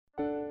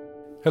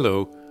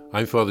Hello,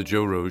 I'm Father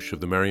Joe Roche of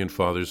the Marian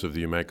Fathers of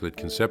the Immaculate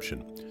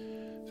Conception.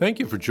 Thank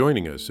you for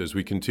joining us as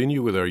we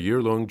continue with our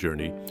year-long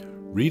journey,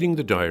 reading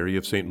the diary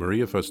of St.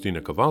 Maria Faustina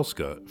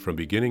Kowalska from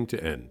beginning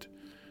to end.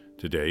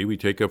 Today we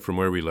take up from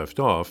where we left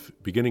off,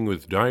 beginning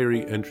with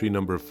diary entry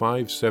number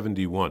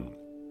 571.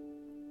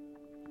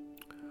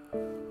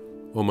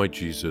 O my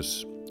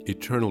Jesus,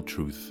 eternal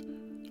truth,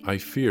 I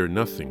fear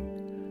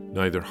nothing,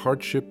 neither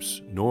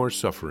hardships nor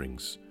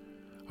sufferings.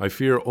 I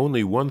fear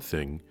only one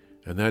thing,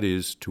 and that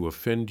is to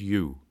offend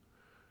you.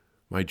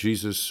 My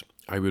Jesus,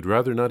 I would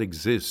rather not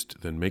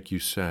exist than make you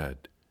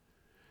sad.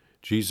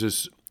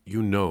 Jesus,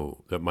 you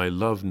know that my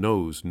love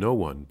knows no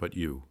one but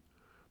you.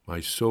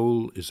 My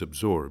soul is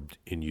absorbed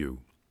in you.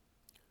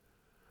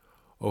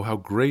 Oh, how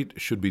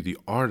great should be the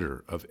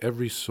ardor of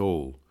every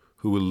soul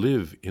who will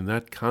live in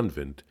that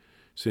convent,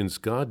 since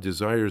God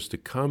desires to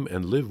come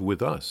and live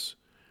with us.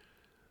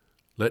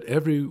 Let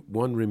every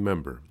one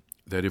remember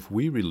that if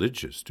we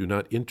religious do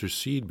not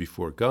intercede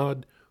before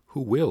God, who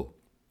will?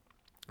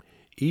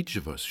 Each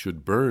of us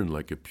should burn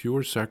like a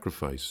pure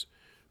sacrifice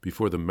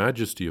before the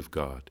majesty of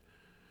God.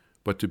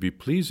 But to be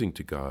pleasing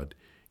to God,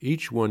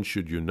 each one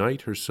should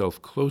unite herself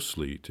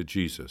closely to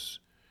Jesus.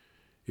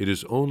 It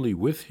is only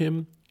with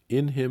him,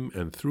 in him,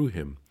 and through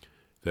him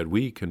that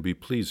we can be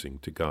pleasing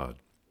to God.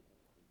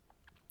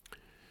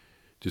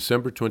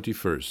 December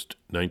 21st,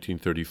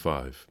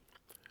 1935.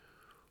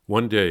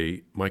 One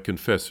day, my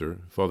confessor,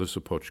 Father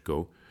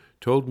Sopoćko,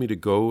 told me to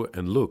go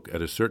and look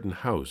at a certain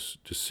house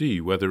to see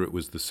whether it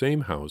was the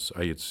same house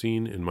I had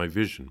seen in my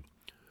vision.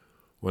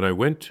 When I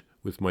went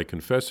with my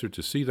confessor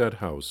to see that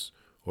house,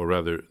 or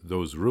rather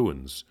those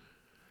ruins,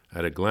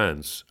 at a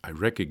glance I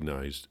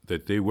recognized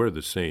that they were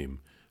the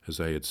same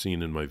as I had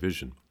seen in my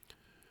vision.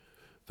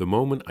 The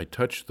moment I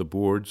touched the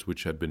boards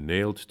which had been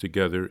nailed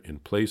together in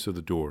place of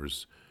the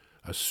doors,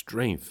 a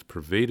strength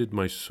pervaded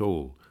my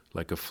soul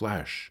like a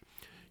flash,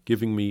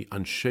 giving me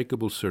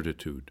unshakable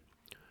certitude.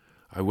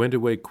 I went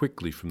away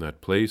quickly from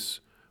that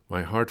place,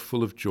 my heart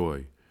full of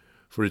joy,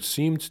 for it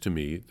seemed to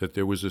me that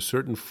there was a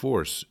certain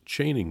force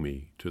chaining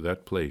me to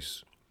that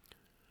place.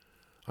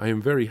 I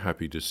am very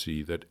happy to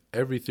see that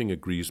everything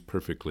agrees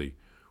perfectly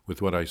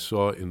with what I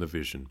saw in the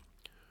vision.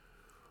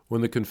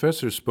 When the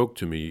confessor spoke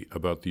to me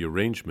about the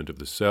arrangement of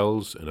the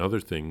cells and other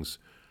things,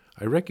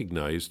 I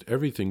recognized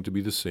everything to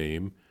be the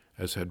same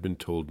as had been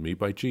told me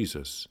by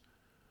Jesus.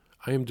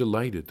 I am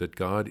delighted that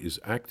God is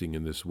acting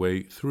in this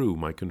way through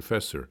my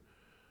confessor,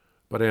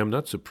 but I am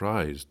not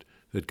surprised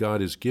that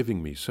God is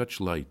giving me such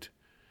light,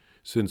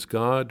 since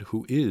God,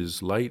 who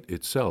is light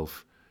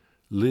itself,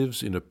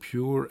 lives in a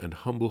pure and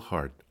humble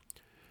heart,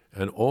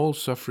 and all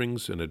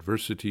sufferings and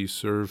adversities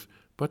serve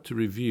but to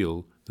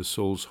reveal the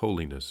soul's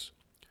holiness.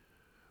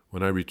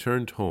 When I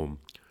returned home,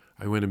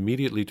 I went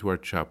immediately to our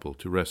chapel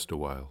to rest a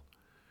while.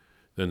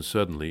 Then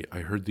suddenly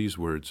I heard these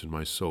words in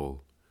my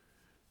soul: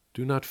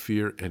 "Do not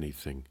fear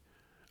anything.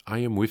 I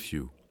am with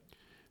you.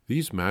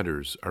 These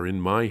matters are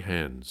in my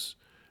hands,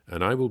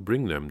 and I will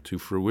bring them to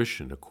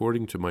fruition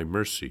according to my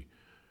mercy,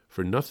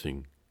 for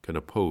nothing can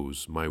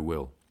oppose my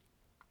will."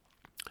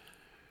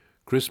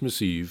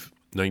 Christmas Eve,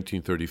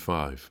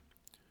 1935.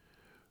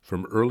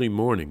 From early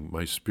morning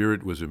my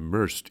spirit was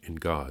immersed in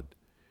God.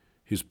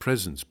 His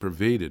presence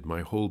pervaded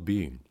my whole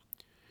being.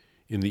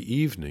 In the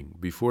evening,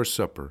 before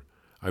supper,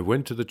 I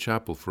went to the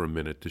chapel for a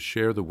minute to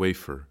share the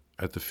wafer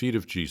at the feet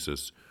of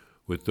Jesus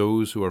with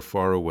those who are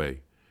far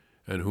away,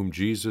 and whom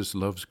Jesus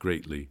loves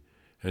greatly,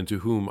 and to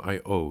whom I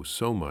owe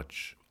so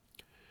much.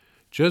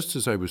 Just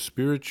as I was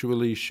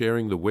spiritually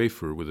sharing the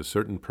wafer with a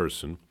certain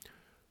person,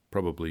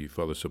 probably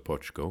Father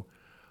Sopoćko,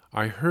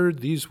 I heard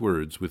these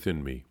words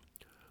within me: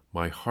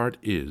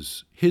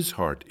 his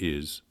heart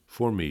is,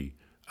 for me,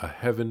 a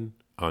heaven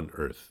on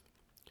earth.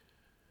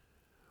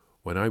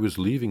 When I was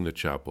leaving the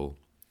chapel,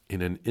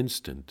 in an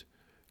instant,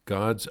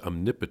 God's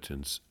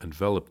omnipotence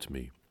enveloped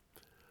me.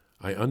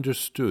 I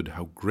understood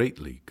how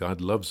greatly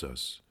God loves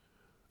us.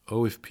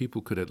 Oh, if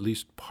people could at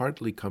least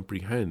partly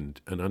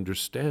comprehend and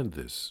understand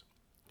this.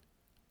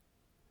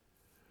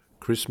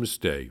 Christmas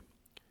Day,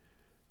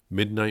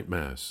 Midnight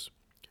Mass.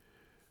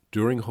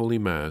 During Holy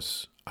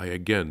Mass, I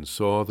again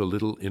saw the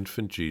little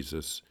infant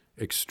Jesus,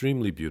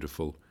 extremely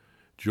beautiful,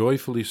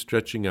 joyfully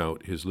stretching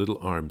out his little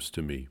arms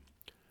to me.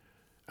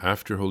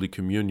 After Holy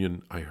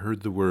Communion, I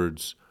heard the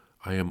words,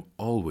 "I am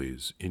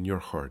always in your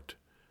heart,"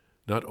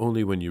 not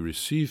only when you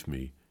receive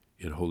me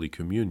in Holy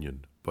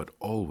Communion, but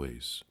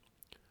always.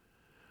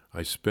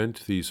 I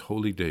spent these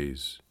holy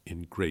days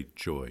in great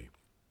joy.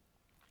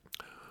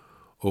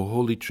 O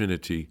Holy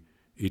Trinity,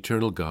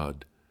 eternal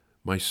God,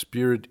 my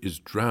spirit is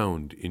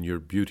drowned in your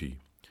beauty.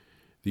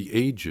 The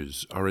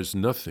ages are as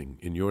nothing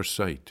in your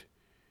sight.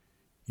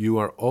 You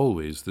are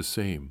always the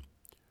same.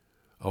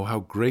 Oh,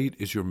 how great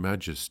is your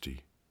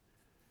majesty!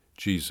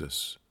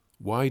 Jesus,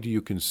 why do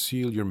you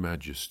conceal your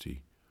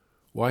majesty?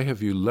 Why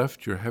have you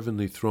left your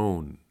heavenly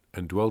throne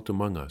and dwelt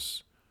among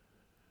us?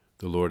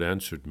 The Lord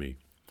answered me,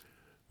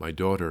 "My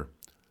daughter,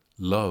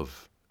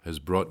 love has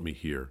brought me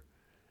here,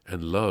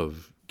 and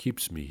love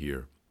keeps me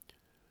here.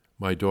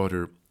 My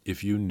daughter,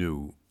 if you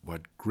knew,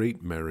 what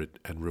great merit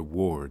and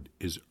reward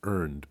is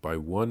earned by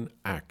one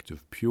act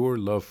of pure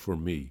love for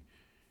me,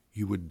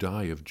 you would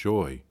die of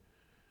joy.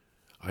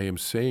 I am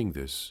saying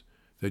this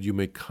that you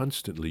may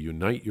constantly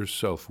unite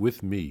yourself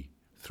with me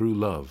through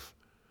love,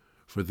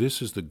 for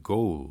this is the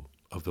goal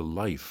of the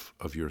life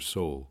of your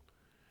soul.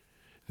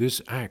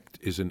 This act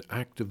is an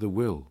act of the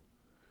will.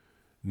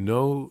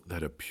 Know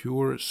that a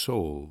pure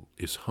soul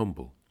is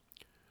humble.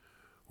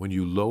 When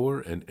you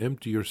lower and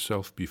empty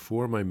yourself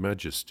before my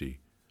majesty,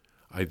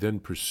 I then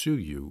pursue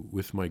you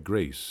with my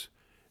grace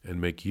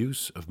and make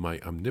use of my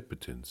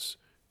omnipotence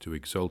to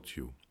exalt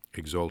you.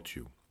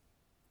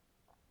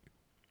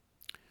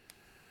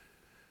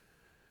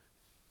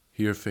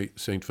 Here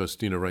St.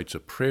 Faustina writes a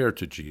prayer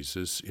to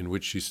Jesus in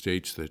which she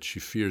states that she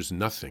fears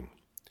nothing.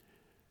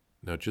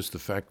 Now, just the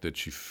fact that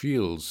she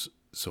feels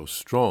so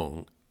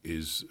strong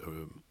is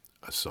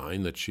a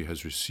sign that she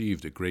has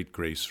received a great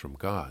grace from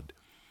God.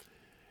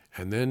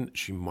 And then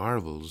she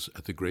marvels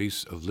at the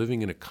grace of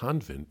living in a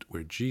convent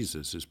where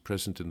Jesus is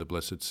present in the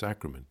Blessed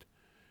Sacrament.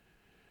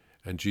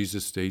 And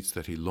Jesus states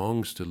that he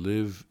longs to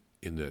live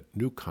in that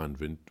new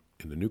convent,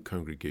 in the new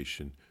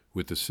congregation,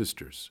 with the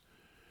sisters.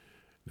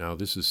 Now,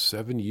 this is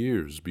 7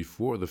 years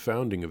before the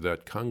founding of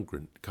that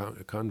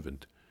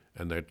convent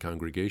and that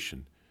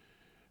congregation.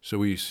 So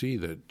we see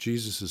that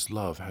Jesus'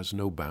 love has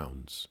no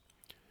bounds.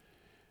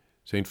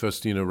 St.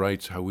 Faustina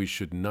writes how we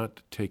should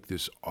not take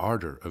this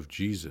ardor of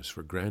Jesus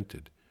for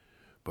granted,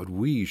 but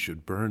we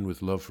should burn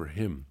with love for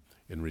him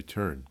in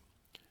return.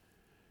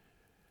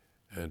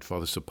 And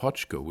Father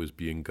Sopoćko was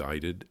being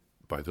guided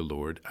by the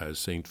Lord as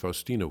St.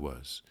 Faustina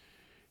was.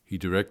 He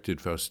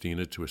directed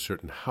Faustina to a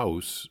certain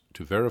house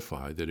to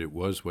verify that it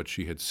was what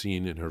she had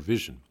seen in her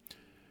vision.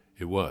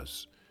 It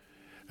was.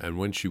 And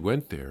when she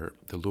went there,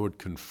 the Lord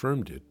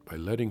confirmed it by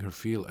letting her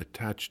feel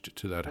attached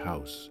to that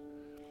house.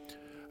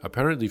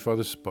 Apparently,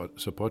 Father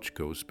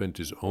Sopoćko spent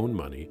his own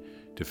money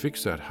to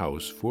fix that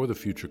house for the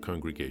future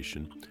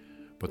congregation,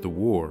 but the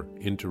war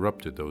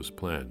interrupted those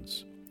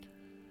plans.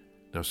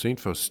 Now, St.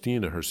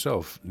 Faustina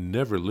herself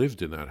never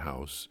lived in that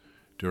house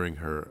during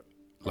her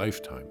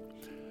lifetime,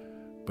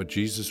 but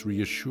Jesus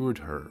reassured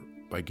her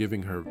by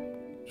giving her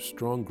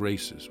strong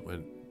graces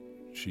when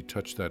she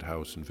touched that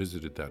house and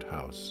visited that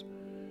house.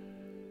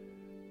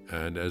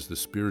 And as the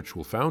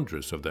spiritual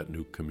foundress of that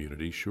new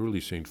community,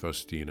 surely St.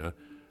 Faustina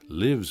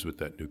lives with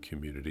that new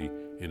community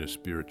in a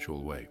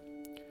spiritual way.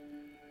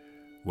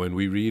 When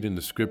we read in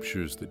the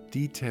scriptures the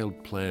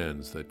detailed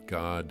plans that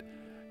God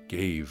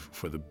gave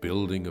for the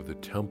building of the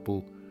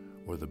temple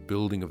or the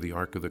building of the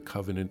Ark of the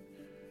Covenant,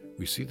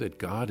 we see that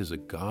God is a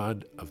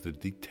God of the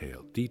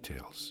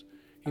details.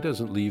 He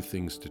doesn't leave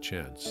things to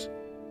chance.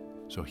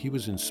 So he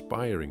was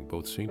inspiring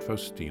both St.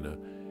 Faustina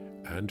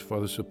and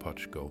Father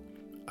Sopoćko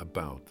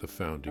about the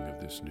founding of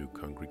this new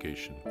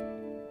congregation.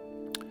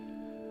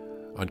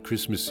 On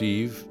Christmas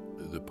Eve,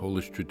 the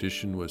Polish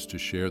tradition was to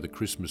share the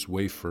Christmas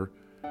wafer.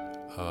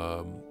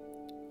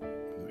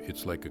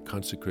 It's like a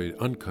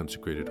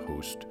unconsecrated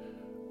host,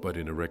 but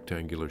in a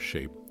rectangular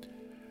shape,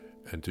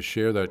 and to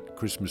share that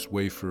Christmas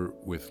wafer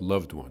with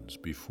loved ones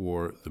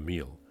before the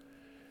meal.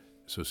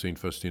 So St.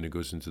 Faustina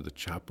goes into the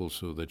chapel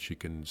so that she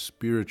can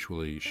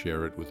spiritually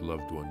share it with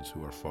loved ones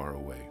who are far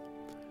away.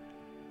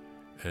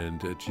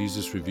 And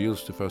Jesus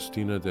reveals to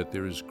Faustina that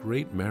there is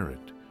great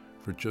merit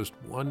for just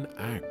one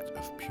act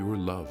of pure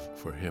love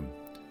for him.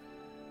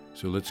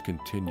 So let's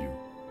continue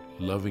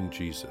loving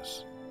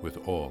Jesus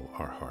with all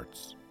our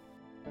hearts.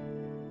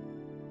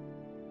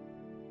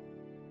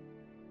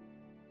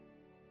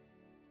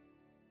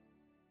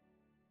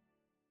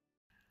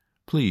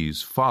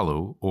 Please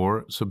follow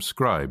or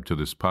subscribe to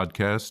this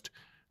podcast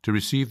to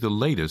receive the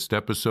latest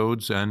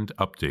episodes and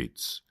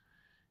updates.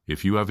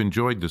 If you have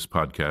enjoyed this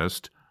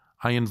podcast,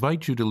 I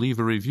invite you to leave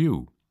a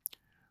review.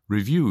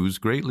 Reviews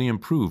greatly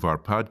improve our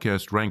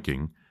podcast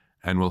ranking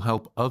and will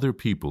help other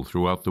people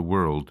throughout the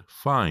world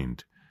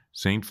find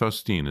St.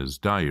 Faustina's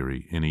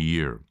Diary in a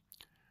Year.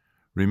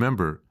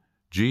 Remember,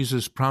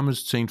 Jesus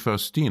promised St.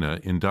 Faustina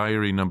in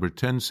Diary number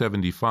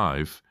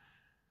 1075,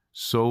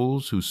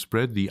 souls who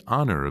spread the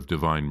honor of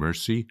divine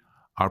mercy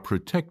are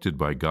protected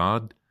by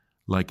God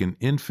like an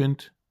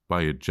infant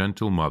by a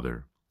gentle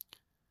mother.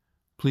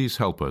 Please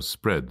help us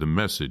spread the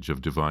message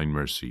of divine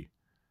mercy.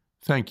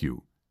 Thank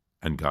you,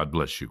 and God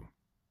bless you.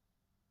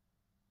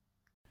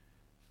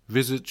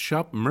 Visit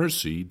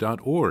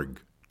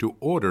shopmercy.org to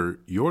order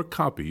your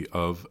copy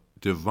of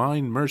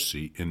Divine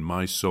Mercy in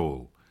My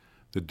Soul,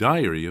 the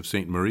Diary of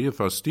St. Maria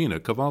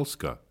Faustina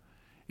Kowalska.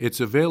 It's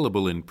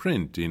available in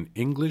print in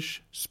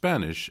English,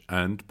 Spanish,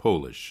 and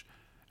Polish,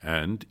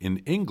 and in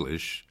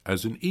English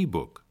as an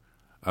e-book,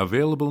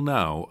 available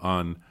now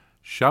on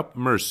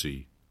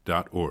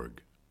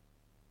shopmercy.org.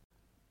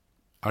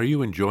 Are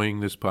you enjoying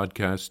this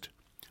podcast?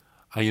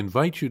 I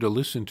invite you to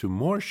listen to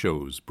more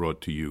shows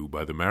brought to you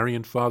by the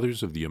Marian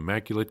Fathers of the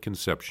Immaculate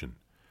Conception.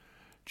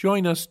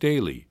 Join us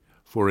daily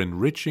for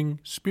enriching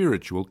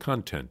spiritual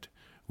content,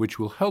 which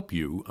will help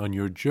you on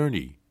your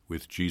journey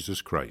with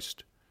Jesus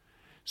Christ.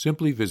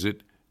 Simply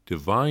visit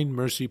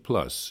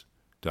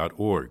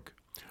divinemercyplus.org.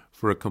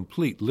 for a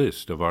complete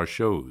list of our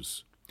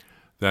shows.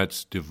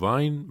 That's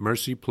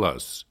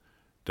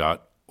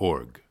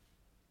DivineMercyPlus.org.